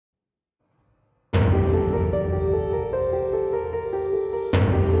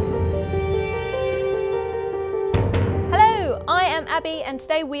Abby, and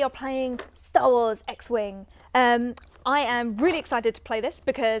today we are playing Star Wars X-Wing. I am really excited to play this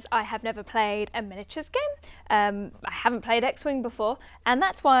because I have never played a miniatures game. I haven't played X-Wing before, and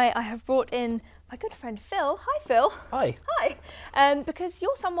that's why I have brought in my good friend Phil. Hi, Phil. Hi. Hi. Because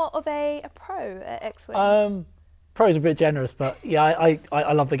you're somewhat of a pro at X-Wing. Pro is a bit generous, but yeah,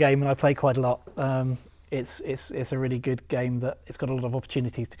 I love the game and I play quite a lot. It's a really good game that it's got a lot of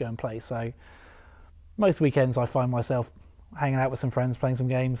opportunities to go and play. So most weekends I find myself hanging out with some friends, playing some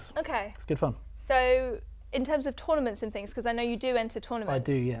games. Okay. It's good fun. So in terms of tournaments and things, because I know you do enter tournaments. I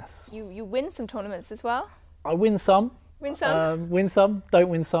do, yes. You win some tournaments as well? I win some. Win some? Win some, don't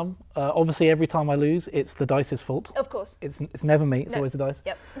win some. Obviously every time I lose, it's the dice's fault. Of course. It's never me, it's always the dice.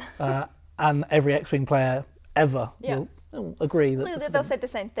 Yep. And every X-Wing player ever will agree that they'll say the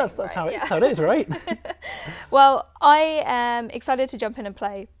same thing. That's how it is, right? Well, I am excited to jump in and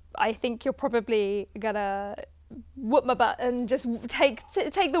play. I think you're probably gonna whoop my butt and just take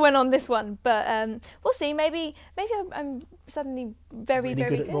the win on this one, but we'll see. Maybe I'm suddenly very good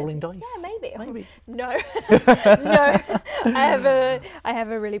good at rolling dice. Yeah, maybe. No, no. I have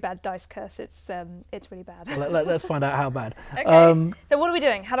a really bad dice curse. It's really bad. Well, let's find out how bad. Okay. So what are we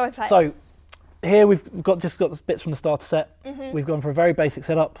doing? How do I play? So here we've just got the bits from the starter set. Mm-hmm. We've gone for a very basic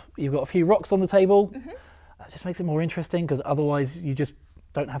setup. You've got a few rocks on the table. Mm-hmm. That just makes it more interesting because otherwise you just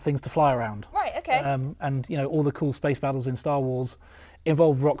don't have things to fly around. Right, okay. And you know, all the cool space battles in Star Wars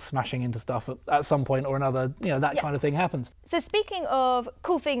involve rocks smashing into stuff at some point or another. You know, that kind of thing happens. So speaking of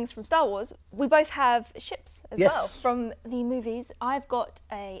cool things from Star Wars, we both have ships as well from the movies. I've got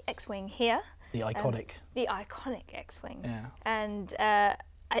a X-Wing here. The iconic. The iconic X-Wing. Yeah. And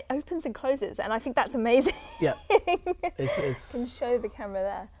it opens and closes, and I think that's amazing. Yeah. Can show the camera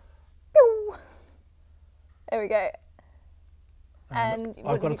there. There we go. And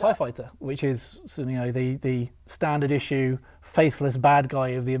I've got a TIE fighter, which is the standard issue faceless bad guy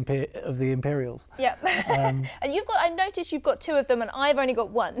of the Imperials. Yeah. And I noticed you've got two of them, and I've only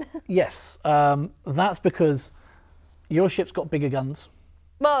got one. Yes, that's because your ship's got bigger guns.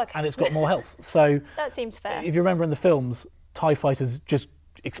 Well, okay. And it's got more health. So that seems fair. If you remember in the films, TIE fighters just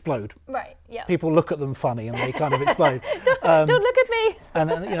explode. Right. Yeah. People look at them funny and they kind of explode. Don't look at me. And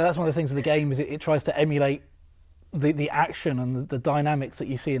that's one of the things of the game is it tries to emulate the action and the dynamics that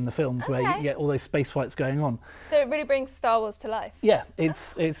you see in the films where you get all those space fights going on. So it really brings Star Wars to life. Yeah,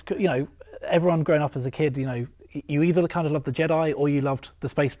 it's everyone growing up as a kid, you either kind of loved the Jedi or you loved the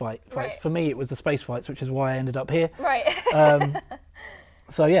space fights. Right. For me, it was the space fights, which is why I ended up here. Right.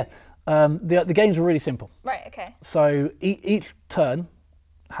 So yeah, the games were really simple. Right. Okay. So each turn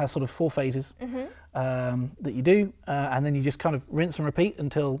has sort of 4 phases that you do, and then you just kind of rinse and repeat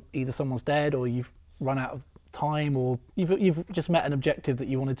until either someone's dead or you've run out of time or you've just met an objective that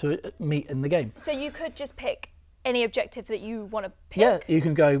you wanted to meet in the game. So you could just pick any objective that you want to pick? Yeah, you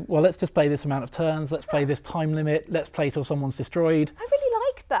can go, well, let's just play this amount of turns, let's play this time limit, let's play till someone's destroyed. I really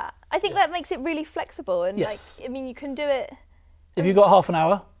like that. I think that makes it really flexible and you can do it. If you've got half an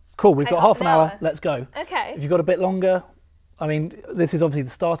hour, cool, we've got half an hour, let's go. Okay. If you've got a bit longer, I mean, this is obviously the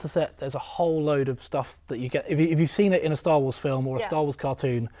starter set, there's a whole load of stuff that you get. If you've seen it in a Star Wars film or a Star Wars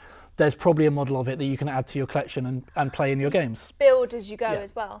cartoon, there's probably a model of it that you can add to your collection and play in your games. Build as you go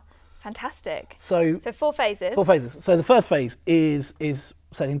as well. Fantastic. So 4 phases. 4 phases. So the first phase is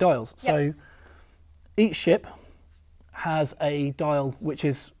setting dials. So each ship has a dial which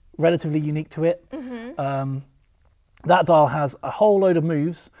is relatively unique to it. Mm-hmm. That dial has a whole load of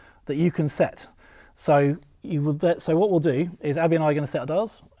moves that you can set. So so what we'll do is Abby and I are going to set our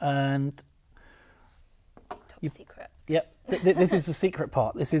dials and top secret. Yep. This is the secret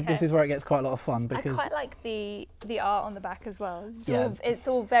part. This is where it gets quite a lot of fun because I quite like the art on the back as well. It's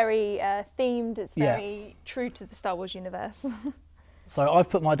all very themed. It's very true to the Star Wars universe. So I've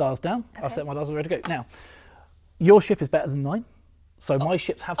put my dials down. I've set my dials ready to go. Now, your ship is better than mine, so my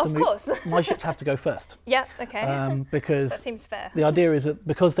ships have to move. Of course. My ships have to go first. Yeah. Okay. Because that seems fair. The idea is that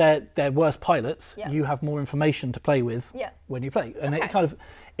because they're worse pilots, you have more information to play with when you play, and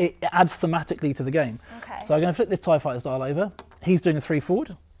it adds thematically to the game. Okay. So I'm going to flip this TIE fighter's dial over. He's doing a 3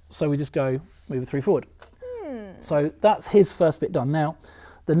 forward, so we just go move a 3 forward. So that's his first bit done. Now,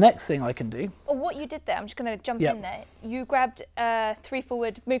 the next thing I can do. Or what you did there, I'm just going to jump in there. You grabbed a 3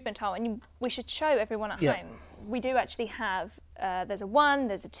 forward movement tile, and we should show everyone at home. We do actually have. There's a 1,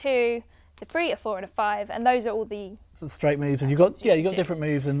 there's a 2, there's a 3, a 4, and a 5, and those are all the straight moves. And you've got different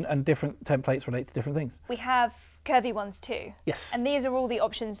moves and different templates relate to different things. We have curvy ones too. Yes. And these are all the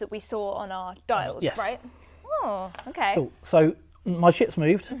options that we saw on our dials, right? Oh, okay. Cool. So my ship's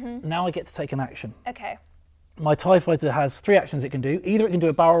moved. Now I get to take an action. Okay. my TIE fighter has 3 actions it can do. Either it can do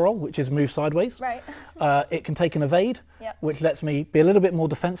a barrel roll, which is move sideways. Right. It can take an evade, Yep. which lets me be a little bit more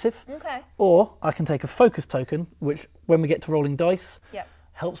defensive. Okay. Or I can take a focus token, which when we get to rolling dice, Yep.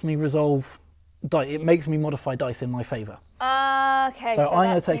 helps me resolve dice. It makes me modify dice in my favour. Okay, so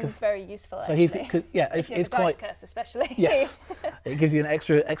I'm that going to seems very useful, So actually. it's If you have a quite dice curse, especially. yes. It gives you an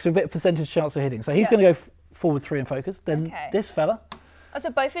extra bit of percentage chance of hitting. So he's Yeah. going to go forward 3 and focus. Then Okay. this fella, Oh, so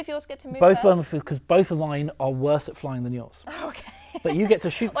both of yours get to move both first? of them, because both of mine are worse at flying than yours. Okay. But you get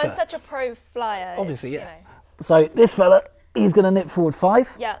to shoot Well, I'm first. such a pro flyer. Obviously, it's, yeah. You know. So this fella, he's going to nip forward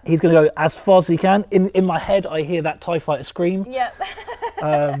 5. Yeah. He's going to go as far as he can. In my head, I hear that TIE fighter scream. Yeah.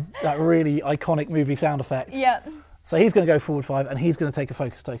 That really iconic movie sound effect. Yeah. So he's going to go forward 5, and he's going to take a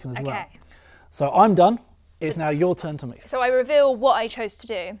focus token as well. Okay. So I'm done. It's now your turn to move. So I reveal what I chose to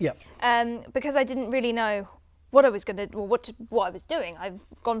do. Yep. Because I didn't really know what I was going to, or what I was doing. I've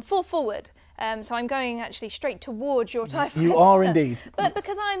gone full forward. So I'm going actually straight towards your TIE fighter. You are indeed. But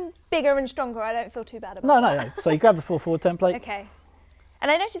because I'm bigger and stronger, I don't feel too bad about No. So you grab the 4 forward template. Okay. And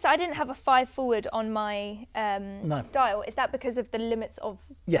I noticed I didn't have a 5 forward on my dial. Is that because of the limits of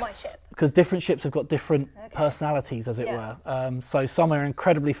my ship? Because different ships have got different personalities, as it were. So some are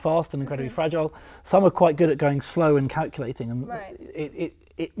incredibly fast and incredibly fragile. Some are quite good at going slow and calculating, and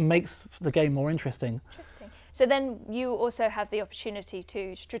it makes the game more interesting. Interesting. So then you also have the opportunity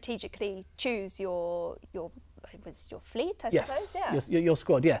to strategically choose your fleet, I suppose. Yeah. Your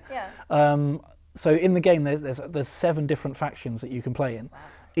squad. Yeah. Yeah. So in the game, there's 7 different factions that you can play in. Wow.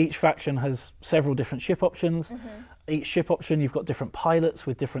 Each faction has several different ship options. Each ship option, you've got different pilots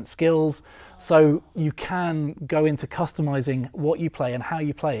with different skills. So you can go into customizing what you play and how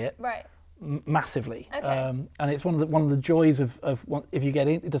you play it massively. Okay. And it's one of the joys of if you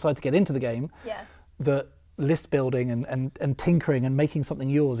decide to get into the game. Yeah. That list building and tinkering and making something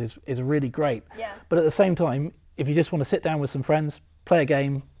yours is really great. Yeah. But at the same time, if you just want to sit down with some friends, play a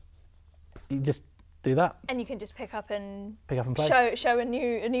game, you just do that. And you can just pick up and play. Show a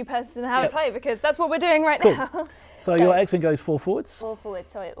new person how to play, because that's what we're doing right now. So your X-Wing goes 4 forwards. 4 forward.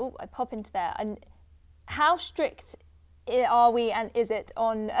 So I pop into there. And how strict are we, and is it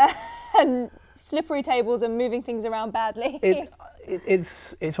on slippery tables and moving things around badly?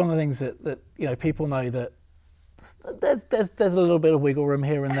 It's one of the things that you know, people know that there's a little bit of wiggle room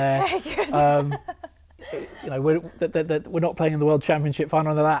here and there. Good. You know, we're not playing in the World Championship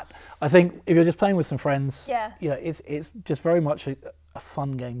final and that. I think if you're just playing with some friends, you know, it's just very much a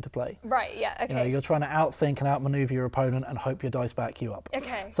fun game to play. Right. Yeah. Okay. You know, you're trying to outthink and outmaneuver your opponent and hope your dice back you up.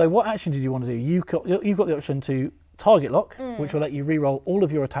 Okay. So what action did you want to do? You've got the option to target lock, which will let you re-roll all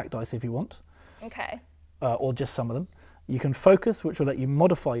of your attack dice if you want. Okay. Or just some of them. You can focus, which will let you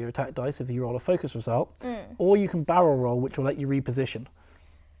modify your attack dice if you roll a focus result. Or you can barrel roll, which will let you reposition.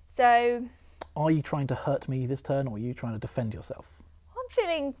 So, are you trying to hurt me this turn, or are you trying to defend yourself? I'm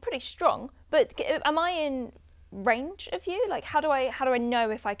feeling pretty strong, but am I in range of you? Like, how do I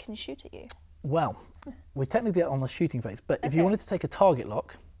know if I can shoot at you? Well, we're technically on the shooting phase, but if you wanted to take a target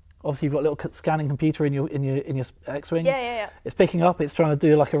lock, obviously you've got a little scanning computer in your X-Wing. Yeah. It's picking up. It's trying to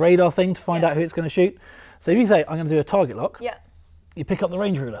do like a radar thing to find out who it's going to shoot. So if you say I'm going to do a target lock, you pick up the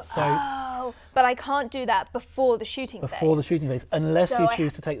range ruler. So but I can't do that before the shooting phase. Before the shooting phase, unless you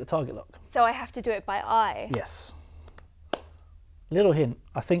choose to take the target lock. So I have to do it by eye. Yes. Little hint.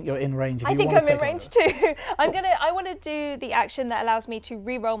 I think you're in range. I think I'm in range too. I want to do the action that allows me to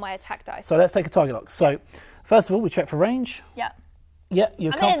re-roll my attack dice. So let's take a target lock. So first of all, we check for range. Yeah. Yeah,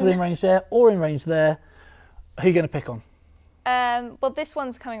 you're comfortably in range there or in range there. Who are you going to pick on? Well, this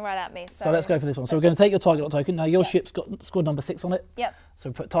one's coming right at me. So let's go for this one. So we're going to take your target lock token. Now your ship's got squad number 6 on it. Yep. So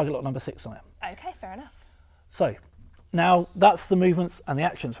we put target lock number 6 on it. Okay, fair enough. So now that's the movements and the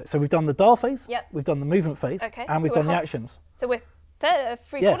actions phase. So we've done the dial phase. Yep. We've done the movement phase. Okay. And we've done the actions. So we're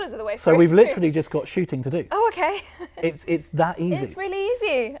three-quarters of the way through. So we've literally just got shooting to do. Oh, okay. It's that easy. It's really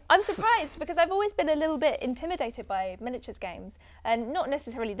easy. I'm surprised because I've always been a little bit intimidated by miniatures games, and not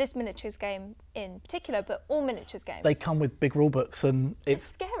necessarily this miniatures game in particular, but all miniatures games. They come with big rule books, and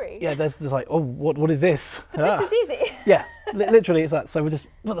it's scary. Yeah, there's like, oh, what is this? But this is easy. Yeah, literally it's that. So we just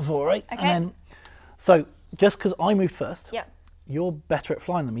put the 4, right? Okay. And then, so just because I moved first, yeah, you're better at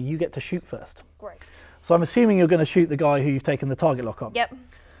flying than me. You get to shoot first. Great. So I'm assuming you're going to shoot the guy who you've taken the target lock on. Yep.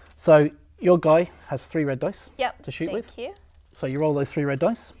 So your guy has 3 red dice to shoot with. Thank you. So you roll those 3 red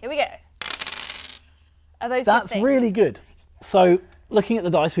dice. Here we go. Are those That's good things? really good. So looking at the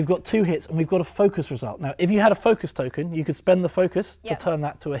dice, we've got 2 hits and we've got a focus result. Now, if you had a focus token, you could spend the focus to turn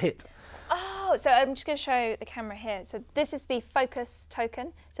that to a hit. Oh, so I'm just going to show the camera here. So this is the focus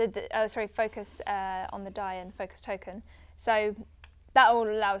token. So focus on the die and focus token. So that will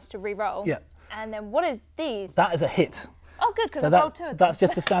allow us to re-roll. Yeah. And then what is these? That is a hit. Oh, good, because So I rolled 2 of them. that's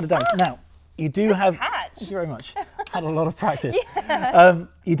just a standard damage. Now, you do have... catch. Thank you very much. Had a lot of practice.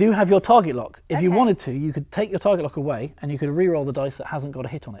 You do have your target lock. If you wanted to, you could take your target lock away and you could re-roll the dice that hasn't got a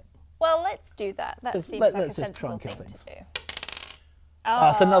hit on it. Well, let's do that. That seems like a sensible thing to do. Oh,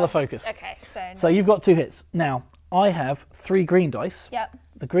 That's another focus. Okay, so you've got 2 hits. Now, I have 3 green dice. Yep.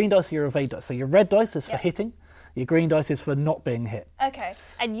 The green dice are your evade dice. So your red dice is for hitting. Your green dice is for not being hit. Okay,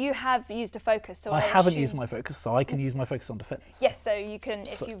 and you have used a focus, so I haven't used my focus, so I can use my focus on defense. Yes, so you can,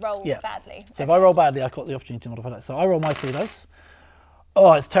 if you roll badly. So if I roll badly, I've got the opportunity to modify that. So I roll my 3 dice.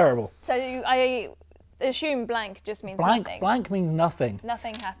 Oh, it's terrible. So I assume blank just means nothing. Blank means nothing.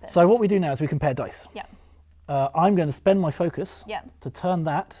 Nothing happens. So what we do now is we compare dice. Yeah. I'm going to spend my focus to turn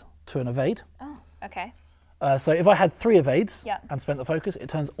that to an evade. Oh, okay. So if I had 3 evades Yeah. and spent the focus, it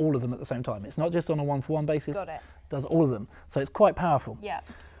turns all of them at the same time. It's not just on a 1-for-1 basis. Got it. It does all of them. So it's quite powerful. Yeah.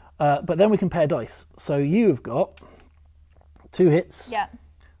 But then we compare dice. So you've got 2 hits. Yeah.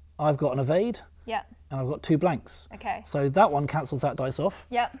 I've got an evade. Yeah. And I've got 2 blanks. Okay. So that one cancels that dice off.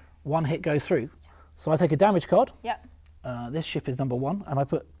 Yeah. 1 hit goes through. So I take a damage card. Yeah. This ship is number 1, and I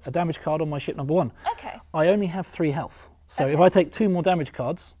put a damage card on my ship number 1. Okay. I only have 3 health. So if I take 2 more damage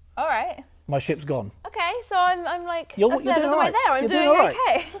cards, all right. my ship's gone. Okay, so I'm like You're a third doing of the all way right. there. I'm You're doing all right.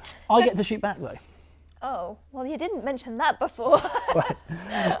 okay. I get to shoot back though. Oh, well, you didn't mention that before.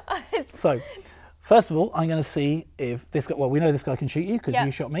 So, first of all, I'm going to see if this guy, well, we know this guy can shoot you because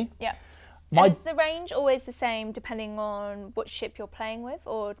you shot me. Yeah. My And is the range always the same depending on what ship you're playing with,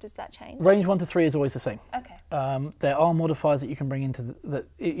 or does that change? range 1 to 3 is always the same. Okay. There are modifiers that you can bring into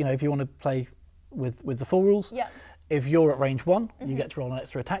you know, if you want to play with the full rules. Yeah. If you're at range 1, you get to roll an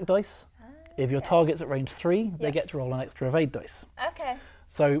extra attack dice. If your target's at range 3, they get to roll an extra evade dice. Okay.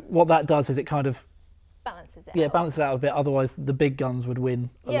 So what that does is it kind of Balances it out. Yeah, balance it out a bit. Otherwise, the big guns would win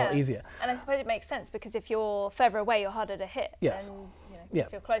a lot easier. And I suppose it makes sense because if you're further away, you're harder to hit. Yes. And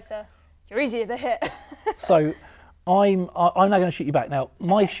if you're closer, you're easier to hit. So I'm now going to shoot you back. Now,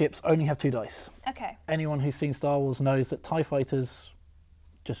 my ships only have 2 dice. Okay. Anyone who's seen Star Wars knows that TIE fighters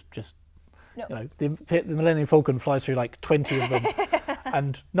just No. you know, the Millennium Falcon flies through like 20 of them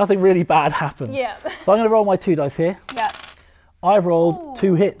and nothing really bad happens. Yeah. So I'm going to roll my 2 dice here. Yeah. I've rolled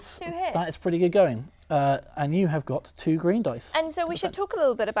 2 hits. 2 hits. That is pretty good going. And you have got 2 green dice. And so we should talk a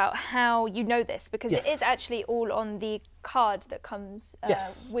little bit about how you know this, because it is actually all on the card that comes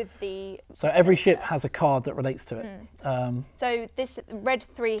with the... So every ship has a card that relates to it. So this red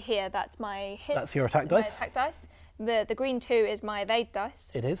 3 here, that's my hit. That's your attack dice. My attack dice. The green 2 is my evade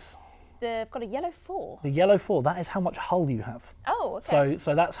dice. It is. I've got a yellow 4. The yellow 4, that is how much hull you have. Oh, okay.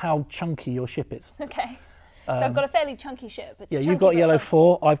 So that's how chunky your ship is. Okay. So I've got a fairly chunky ship. It's you've got a yellow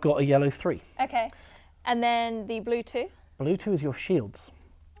 4, I've got a yellow 3. Okay. And then the blue 2? Blue 2 is your shields.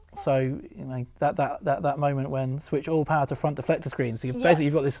 Okay. So you know that moment when switch all power to front deflector screens. So basically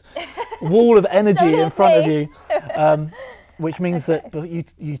you've got this wall of energy in front of you, which means that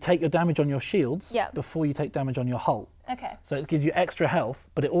you take your damage on your shields before you take damage on your hull. Okay. So it gives you extra health,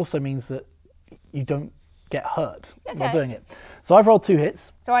 but it also means that you don't get hurt while doing it. So I've rolled 2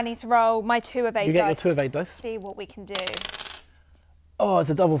 hits. So I need to roll my 2 evade dice. You get your 2 evade dice. See what we can do. Oh, it's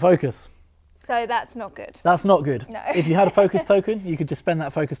a double focus. So that's not good. That's not good. No. If you had a focus token, you could just spend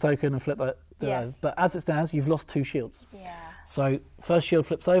that focus token and flip that. Yes. But as it stands, you've lost 2 shields. Yeah. So first shield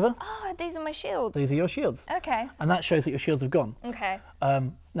flips over. Oh, these are my shields. These are your shields. Okay. And that shows that your shields have gone. Okay.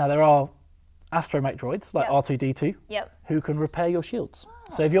 Now there are astromech droids like R2D2 who can repair your shields.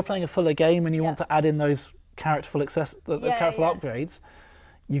 Oh. So if you're playing a fuller game and you want to add in those characterful upgrades,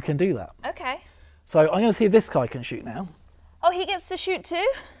 you can do that. Okay. So I'm going to see if this guy can shoot now. Oh, he gets to shoot too?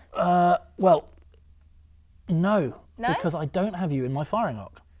 Well, no, because I don't have you in my firing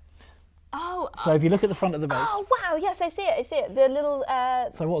arc. Oh. So if you look at the front of the base. Oh, wow, yes, I see it, I see it. The little...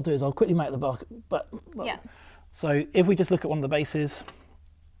 So what I'll do is I'll quickly make the buck. Yeah. So if we just look at one of the bases.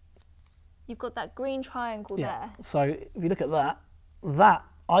 You've got that green triangle there. So if you look at that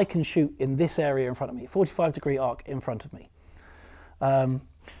I can shoot in this area in front of me, 45-degree arc in front of me.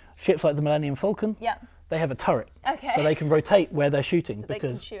 Ships like the Millennium Falcon, they have a turret. Okay. So they can rotate where they're shooting so because, they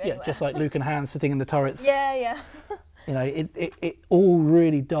can shoot anywhere. just like Luke and Han sitting in the turrets. Yeah. You know, it all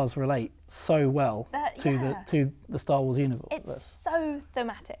really does relate so well to the Star Wars universe. It's so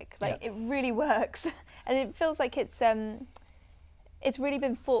thematic, like it really works, and it feels like it's really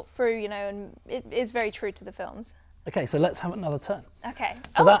been thought through, you know, and it is very true to the films. Okay, so let's have another turn. Okay.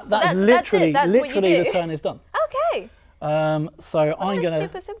 So that's literally the turn is done. Okay. So I'm going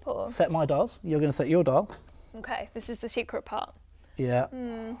to set my dials. You're going to set your dial. Okay, this is the secret part. Yeah.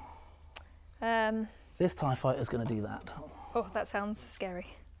 This TIE fighter is going to do that. Oh, that sounds scary.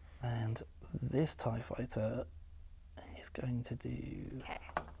 And this TIE fighter is going to do... Okay,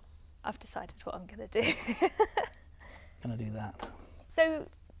 I've decided what I'm going to do. Going to do that. So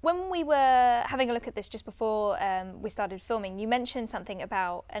when we were having a look at this just before we started filming, you mentioned something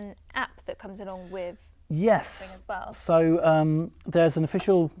about an app that comes along with yes as well. So there's an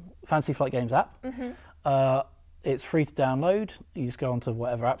official Fantasy Flight Games app. It's free to download. You just go onto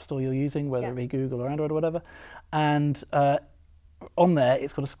whatever app store you're using, whether it be Google or Android or whatever, and on there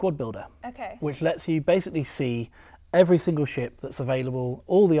it's got a squad builder, which lets you basically see every single ship that's available,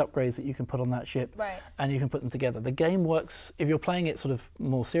 all the upgrades that you can put on that ship, and you can put them together. The game works, if you're playing it sort of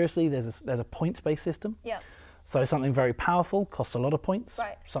more seriously, there's a points-based system. So something very powerful costs a lot of points.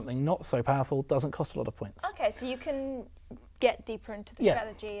 Something not so powerful doesn't cost a lot of points. Okay, so you can get deeper into the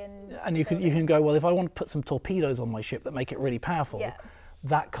strategy and you can go, well, if I want to put some torpedoes on my ship that make it really powerful,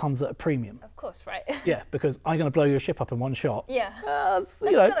 that comes at a premium. Of course, right. Yeah, because I'm going to blow your ship up in one shot. That's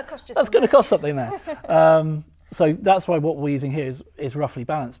going to cost you something. That's going to cost something there. So that's why what we're using here is roughly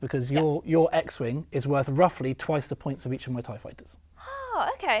balanced, because your X-Wing is worth roughly twice the points of each of my TIE fighters. Oh,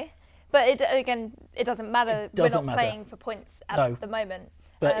 okay. But it doesn't matter. We're not playing for points at the moment.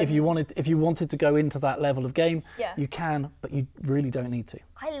 But if you wanted to go into that level of game, you can, but you really don't need to.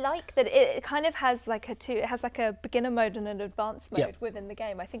 I like that it kind of has like a beginner mode and an advanced mode within the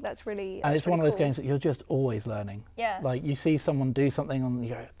game. I think that's really and it's one of those games that you're just always learning. Like you see someone do something and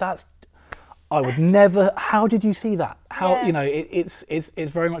you go, I would never. How did you see that? How you know? It's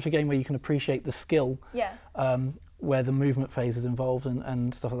very much a game where you can appreciate the skill. Where the movement phase is involved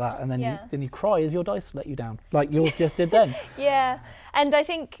and stuff like that, and then you cry as your dice let you down, like yours just did then. And I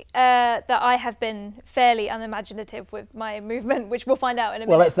think that I have been fairly unimaginative with my movement, which we'll find out in a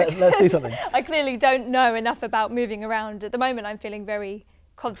minute. Well, let's do something. I clearly don't know enough about moving around at the moment. I'm feeling very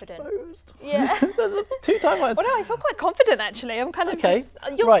confident. Exposed. 2 TIE fighters. Well, no, I feel quite confident actually. I'm kind of okay.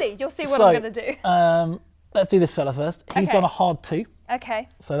 You'll see what I'm going to do. Let's do this fella first. He's done a hard 2. Okay.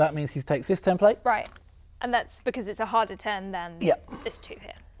 So that means he takes this template. Right. And that's because it's a harder turn than this 2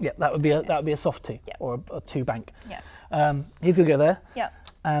 here. Yeah, that would be a soft 2 or a 2 bank. Yeah. He's going to go there. Yeah.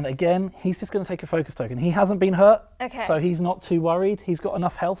 And again, he's just going to take a focus token. He hasn't been hurt, so he's not too worried. He's got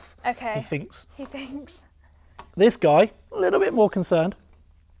enough health. Okay. He thinks. He thinks. This guy, a little bit more concerned.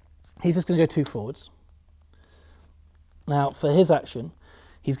 He's just going to go 2 forwards. Now, for his action,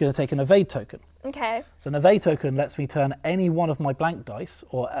 he's going to take an evade token. Okay. So an evade token lets me turn any one of my blank dice,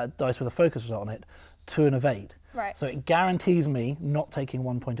 or a dice with a focus result on it, to an evade. Right. So it guarantees me not taking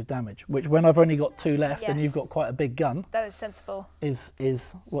 1 point of damage, which when I've only got 2 left and you've got quite a big gun, that is sensible.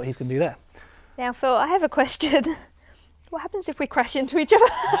 Is what he's going to do there. Now, Phil, I have a question. What happens if we crash into each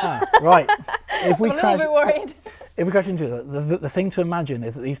other? Right. If we I'm a little bit worried. If we crash into each other, the thing to imagine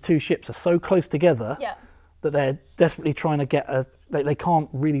is that these 2 ships are so close together that they're desperately trying to get they can't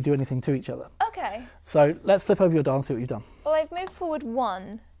really do anything to each other. Okay. So let's flip over your dial and see what you've done. Well, I've moved forward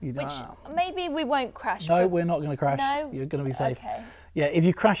 1, which maybe we won't crash. No, we're not going to crash. No? You're going to be safe. Okay. Yeah, if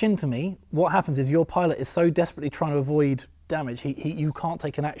you crash into me, what happens is your pilot is so desperately trying to avoid damage, you can't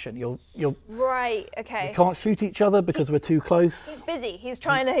take an action. You're right. Okay. We can't shoot each other because we're too close. He's busy. He's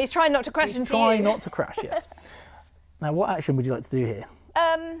trying not to crash into you. He's trying not to crash. Yes. Now, what action would you like to do here?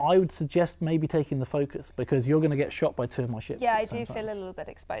 I would suggest maybe taking the focus, because you're going to get shot by 2 of my ships. Yeah, I do feel a little bit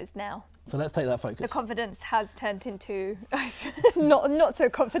exposed now. So let's take that focus. The confidence has turned into not so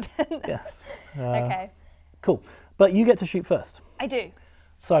confident. Yes. Okay. Cool. But you get to shoot first. I do.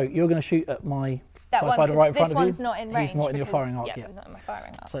 So you're going to shoot at my TIE fighter right in front of you. This one's not in range. He's not in your firing arc yet. yet. He's not in my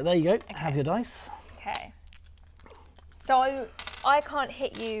firing arc. So there you go. Okay. Have your dice. Okay. So I can't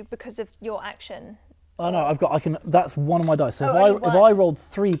hit you because of your action. Oh no, that's one of my dice. So if I rolled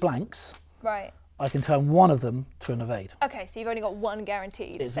 3 blanks, right, I can turn one of them to an evade. Okay, so you've only got 1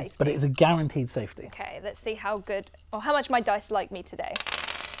 guaranteed safety. But it's a guaranteed safety. Okay, let's see how good or how much my dice like me today.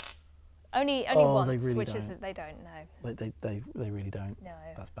 Only once, they really which don't. isn't they don't know. They really don't. No.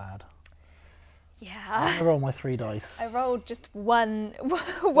 That's bad. Yeah. I'm gonna roll my 3 dice. I rolled just one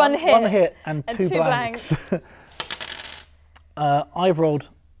hit. One hit and 2 blanks. I've rolled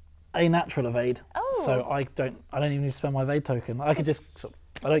a natural evade, so I don't even need to spend my evade token. I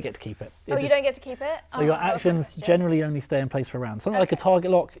don't get to keep it. You don't get to keep it? So your actions generally only stay in place for a round. Something like a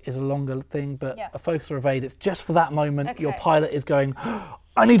target lock is a longer thing, but a focus or evade, it's just for that moment. Your pilot is going,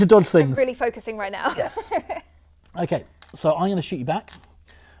 I need to dodge things. I'm really focusing right now. Yes. Okay, so I'm going to shoot you back.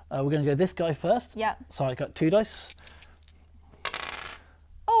 We're going to go this guy first. Yeah. So I got 2 dice.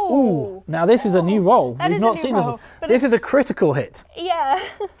 Ooh. Now this is a new roll. We've not seen this. This is a critical hit. Yeah.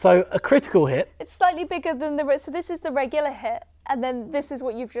 So a critical hit. It's slightly bigger than so this is the regular hit, and then this is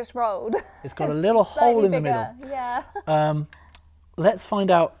what you've just rolled. It's got a little hole in the middle. Yeah. Let's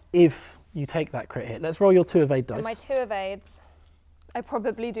find out if you take that crit hit. Let's roll your 2 evade dice. And my 2 evades. I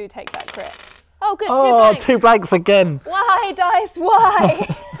probably do take that crit. Oh, good. 2 Oh, blanks. 2 blanks again. Why, dice? Why?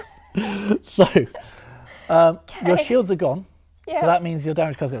 So, your shields are gone. Yeah. So that means your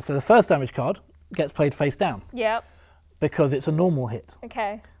damage card's gone. So the first damage card gets played face down. Yep. Because it's a normal hit.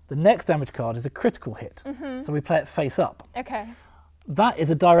 Okay. The next damage card is a critical hit. So we play it face up. Okay. That is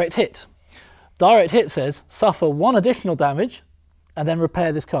a direct hit. Direct hit says suffer 1 additional damage and then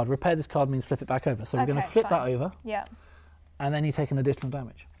repair this card. Repair this card means flip it back over. So we're going to flip that over. Yeah. And then you take an additional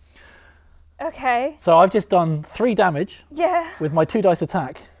damage. Okay. So I've just done 3 damage with my 2 dice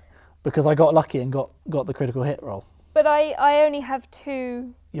attack because I got lucky and got the critical hit roll. But I only have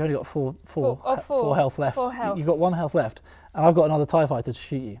 2. You only got four health left. 4 health. You've got 1 health left, and I've got another TIE fighter to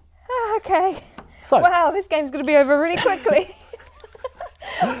shoot you. Okay. So wow, this game's going to be over really quickly.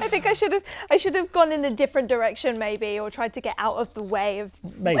 I think I should have gone in a different direction maybe, or tried to get out of the way of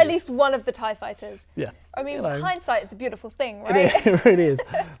at least one of the TIE fighters. Yeah. I mean, hindsight is a beautiful thing, right? It really is.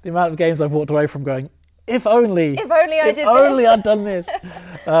 The amount of games I've walked away from going, if only I'd done this.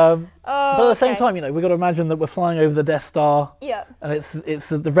 But at the same time, we've got to imagine that we're flying over the Death Star. Yeah. And it's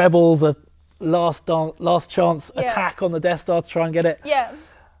the rebels a last chance attack on the Death Star to try and get it. Yeah.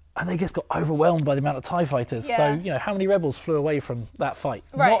 And they just got overwhelmed by the amount of TIE fighters. Yeah. So, how many rebels flew away from that fight?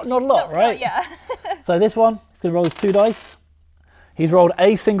 Right. Not a lot, right? Yeah. So this one, he's going to roll his 2 dice. He's rolled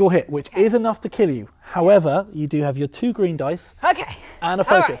a single hit, which is enough to kill you. However, you do have your 2 green dice and a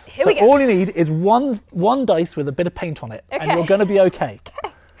focus. All right, all you need is one dice with a bit of paint on it, and you're going to be okay.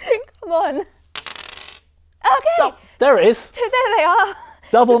 Come on. Okay. Oh, there it is. So there they are.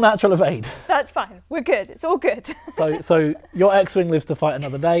 Double natural evade. That's fine. We're good. It's all good. So your X-Wing lives to fight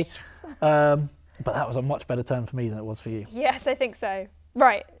another day. But that was a much better turn for me than it was for you. Yes, I think so.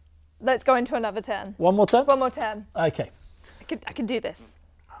 Right. Let's go into another turn. One more turn? One more turn. Okay. I can do this.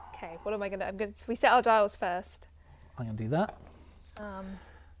 Okay, what am I going to... we set our dials first. I'm going to do that.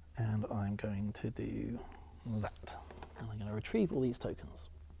 And I'm going to do that. And I'm going to retrieve all these tokens.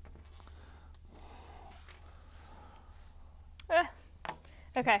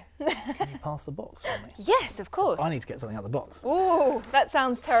 Okay. Can you pass the box for me? Yes, of course. I need to get something out of the box. Ooh, that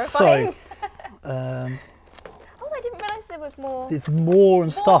sounds terrifying. So, I didn't realise there was more. There's more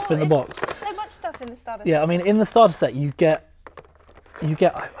stuff in the box. So much stuff in the starter set. Yeah, I mean, in the starter set, you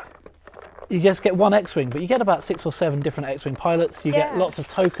just get 1 X-Wing, but you get about 6 or 7 different X-Wing pilots. You get lots of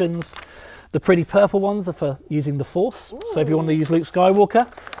tokens. The pretty purple ones are for using the Force. Ooh. So if you want to use Luke Skywalker,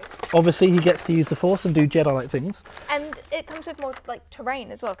 obviously he gets to use the Force and do Jedi-like things. And it comes with more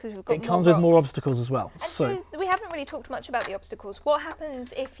terrain as well, because we've got It comes with more obstacles as well. And so we haven't really talked much about the obstacles. What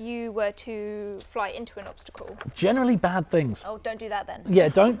happens if you were to fly into an obstacle? Generally bad things. Oh, don't do that then. Yeah,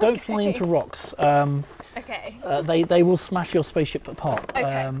 don't fly into rocks. Okay. They will smash your spaceship apart.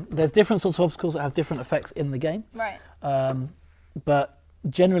 Okay. There's different sorts of obstacles that have different effects in the game. Right. But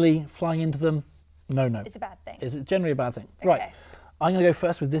generally, flying into them, no. It's a bad thing. It's generally a bad thing. Okay. Right. I'm going to go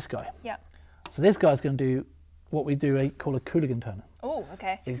first with this guy. Yeah. So this guy's going to do what we call a Cooligan turner. Oh,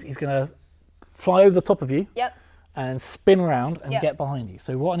 okay. He's going to fly over the top of you. Yep. And spin around and get behind you.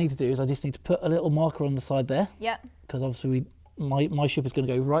 So what I need to do is I just need to put a little marker on the side there. Yeah. Because obviously my ship is going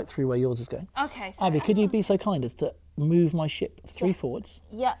to go right through where yours is going. Okay. So Abi, could you be so kind as to move my ship 3 forwards?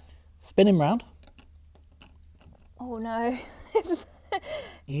 Yeah. Spin him round. Oh no.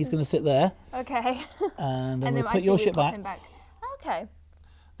 He's going to sit there. Okay. And then we'll put your ship back. Okay.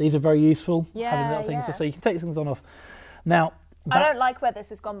 These are very useful, having little things yeah. so you can take things on off. Now, I don't like where this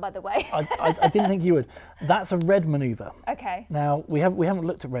has gone, by the way. I didn't think you would. That's a red manoeuvre. Okay. Now, we haven't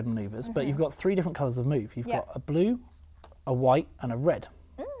looked at red manoeuvres, but you've got 3 different colours of move. You've got a blue, a white and a red.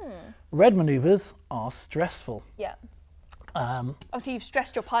 Red manoeuvres are stressful. Yeah. Oh, so you've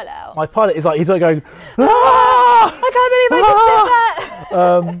stressed your pilot out. My pilot is he's going, ah! I can't believe I just did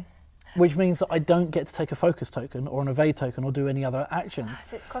that! Which means that I don't get to take a focus token or an evade token or do any other actions.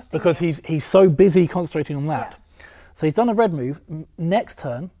 So it's costing because he's so busy concentrating on that. Yeah. So he's done a red move. Next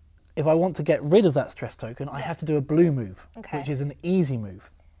turn, if I want to get rid of that stress token, I have to do a blue move, which is an easy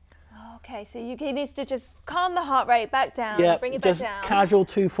move. Okay, so he needs to just calm the heart rate back down, bring it back down. Casual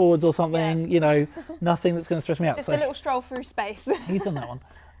 2 forwards or something, nothing that's going to stress me out. Just a little stroll through space. He's done that one.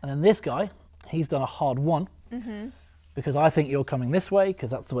 And then this guy, he's done a hard 1. Because I think you're coming this way,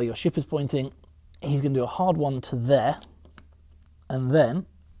 because that's the way your ship is pointing. He's going to do a hard 1 to there. And then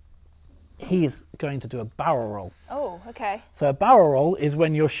he is going to do a barrel roll. Oh, okay. So a barrel roll is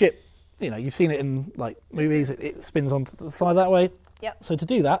when your ship, you've seen it in movies, it spins onto the side that way. Yep. So to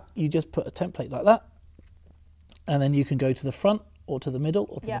do that, you just put a template like that, and then you can go to the front or to the middle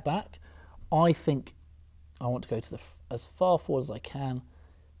or to the back. I think I want to go to as far forward as I can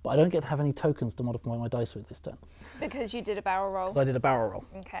but I don't get to have any tokens to modify my dice with this turn. Because you did a barrel roll. So I did a barrel roll.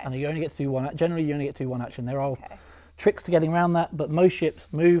 Okay. And you only get to do one. Generally, you only get to do one action. There are tricks to getting around that, but most ships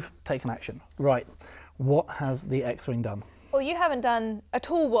move, take an action. Right. What has the X-wing done? Well, you haven't done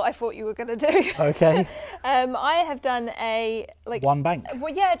at all what I thought you were going to do. Okay. I have done a one bank.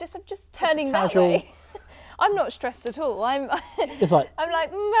 Well, yeah, I'm just turning that way. I'm not stressed at all. It's like I'm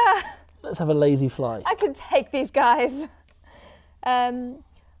like, let's have a lazy fly. I can take these guys,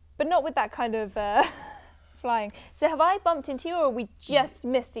 but not with that kind of flying. So have I bumped into you, or we just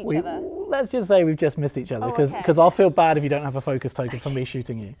missed each other? Let's just say we've just missed each other, because I'll feel bad if you don't have a focus token for me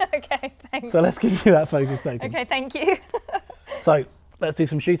shooting you. Okay, thanks. So let's give you that focus token. Okay, thank you. So let's do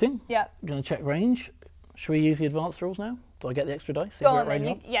some shooting. Yeah. I'm going to check range. Should we use the advanced rules now? Do I get the extra dice? Go on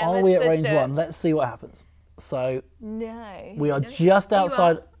then. Are we at range 1? Let's see what happens. So no. We are just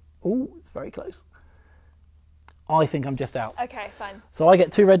outside. Oh, it's very close. I think I'm just out. Okay, fine. So I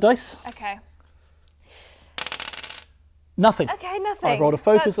get 2 red dice. Okay. Nothing. Okay, nothing. I've rolled a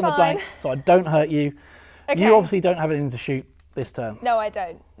focus and a blank, so I don't hurt you. Okay. You obviously don't have anything to shoot this turn. No, I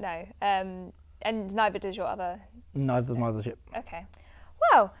don't. No. And neither does your other. Neither does my other ship. Okay.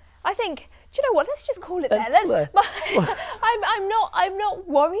 Well, I think. Do you know what? Let's just call it there. I'm not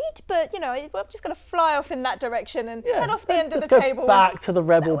worried, but I'm just going to fly off in that direction and head off the end of the table. Go back to the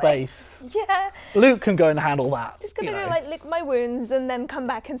rebel base. Yeah. Luke can go and handle that. Just going to go lick my wounds and then come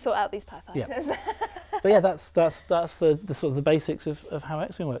back and sort out these TIE fighters. Yeah. But yeah, that's the sort of the basics of how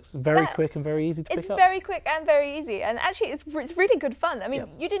X-wing works. Very quick and very easy to pick up. It's very quick and very easy, and actually it's really good fun. I mean,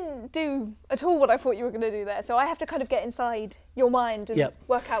 you didn't do at all what I thought you were going to do there, so I have to kind of get inside your mind and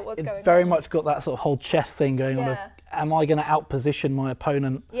work out what's going on. It's very much got that sort of whole chess thing going on of, am I going to outposition my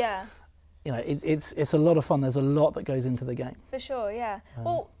opponent? Yeah. It's a lot of fun. There's a lot that goes into the game. For sure, yeah.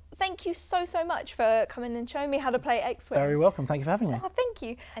 Well, thank you so much for coming and showing me how to play X-wing. Very welcome. Thank you for having me. Oh, thank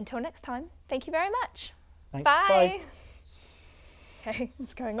you. Until next time, thank you very much. Thanks. Bye. Bye. Okay,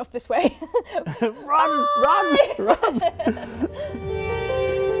 it's going off this way. Run, run, run.